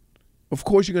bit. Of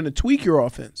course you're going to tweak your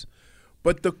offense.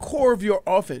 But the core of your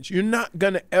offense, you're not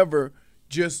going to ever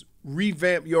just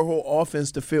revamp your whole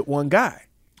offense to fit one guy.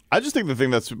 I just think the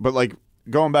thing but like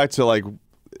going back to like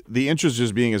the interest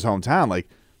just being his hometown, like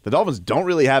the Dolphins don't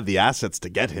really have the assets to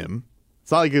get him.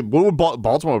 It's not like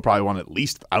Baltimore would probably want at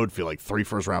least, I would feel like 3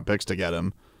 first-round picks to get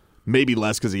him. Maybe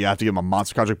less because you have to give him a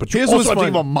monster contract, but you also have to give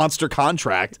him a monster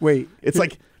contract. Wait. It's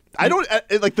like, I don't,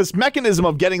 like this mechanism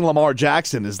of getting Lamar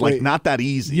Jackson is like not that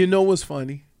easy. You know what's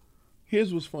funny?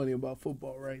 Here's what's funny about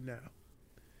football right now.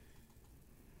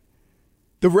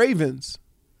 The Ravens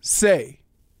say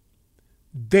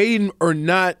they're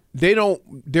mad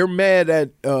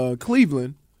at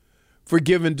Cleveland for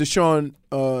giving Deshaun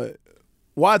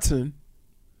Watson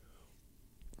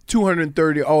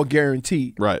 $230 all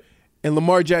guaranteed. Right. And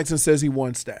Lamar Jackson says he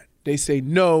wants that. They say,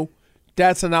 no,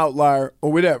 that's an outlier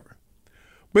or whatever.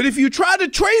 But if you try to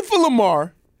trade for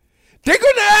Lamar, they're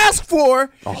going to ask for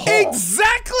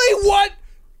exactly what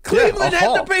Cleveland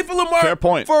had to pay for Lamar. Fair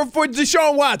point. For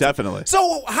Deshaun Watson. Definitely.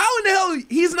 So how in the hell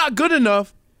he's not good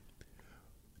enough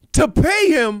to pay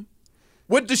him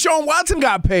what Deshaun Watson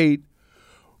got paid,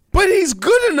 but he's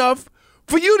good enough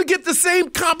for you to get the same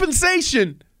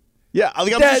compensation? Yeah,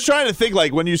 like I'm just trying to think,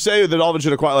 like, when you say the Dolphins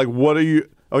should acquire, like, what are you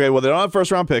 – okay, well, they don't have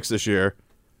first-round picks this year.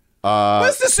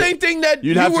 That's the same thing that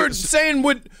you were saying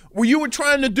what you were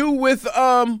trying to do with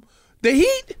the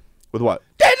Heat. With what?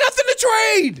 They had nothing to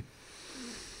trade.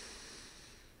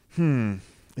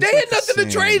 They had nothing to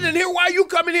trade, and here why you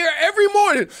coming here every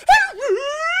morning.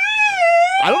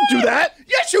 I don't do that.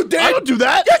 Yes, you did. I don't do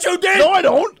that. Yes, you did. No, I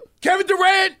don't. Kevin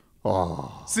Durant.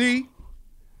 Oh. See?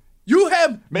 You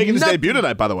have making his debut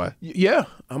tonight, by the way. Yeah,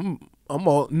 I'm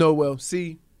all no. Well,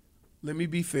 see, let me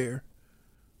be fair.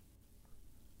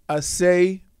 I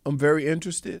say I'm very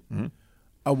interested. Mm-hmm.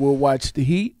 I will watch the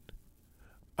Heat.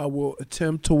 I will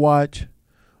attempt to watch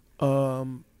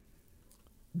the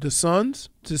Suns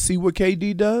to see what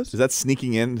KD does. Is that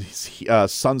sneaking in?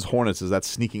 Suns Hornets, is that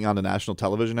sneaking onto national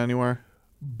television anywhere?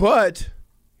 But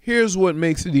here's what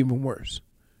makes it even worse.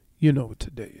 You know what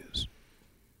today is.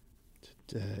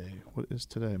 What is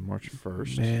today? March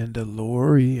 1st?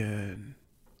 Mandalorian.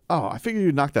 Oh, I figured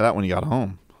you'd knock that out when you got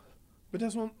home. But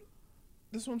that's what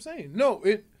I'm saying. No,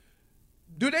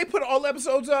 do they put all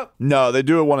episodes up? No, they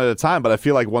do it one at a time, but I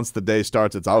feel like once the day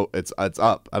starts, it's out. It's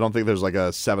up. I don't think there's like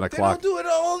a 7 o'clock. They don't do it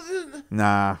all.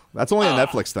 Nah, that's only a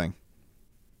Netflix thing.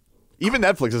 Even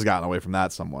Netflix has gotten away from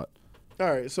that somewhat. All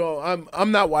right, so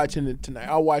I'm not watching it tonight.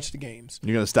 I'll watch the games.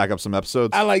 You're gonna stack up some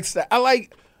episodes. I like a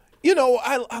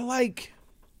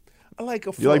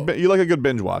flow. You like a good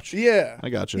binge watch. Yeah, I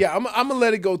got you. Yeah, I'm gonna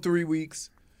let it go 3 weeks,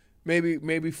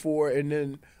 maybe 4, and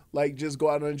then like just go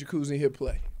out on the jacuzzi and hit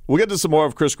play. We'll get to some more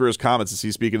of Chris Greer's comments as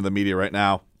he's speaking to the media right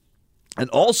now, and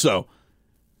also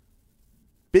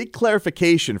big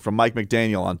clarification from Mike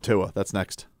McDaniel on Tua. That's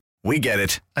next. We get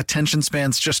it. Attention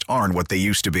spans just aren't what they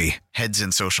used to be. Heads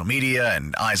in social media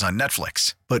and eyes on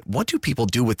Netflix. But what do people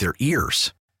do with their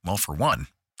ears? Well, for one,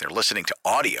 they're listening to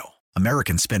audio.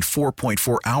 Americans spend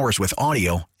 4.4 hours with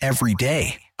audio every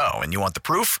day. Oh, and you want the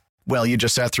proof? Well, you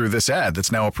just sat through this ad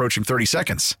that's now approaching 30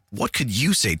 seconds. What could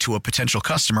you say to a potential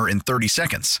customer in 30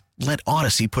 seconds? Let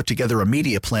Odyssey put together a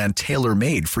media plan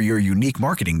tailor-made for your unique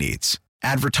marketing needs.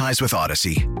 Advertise with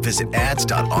Odyssey. Visit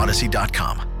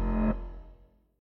ads.odyssey.com.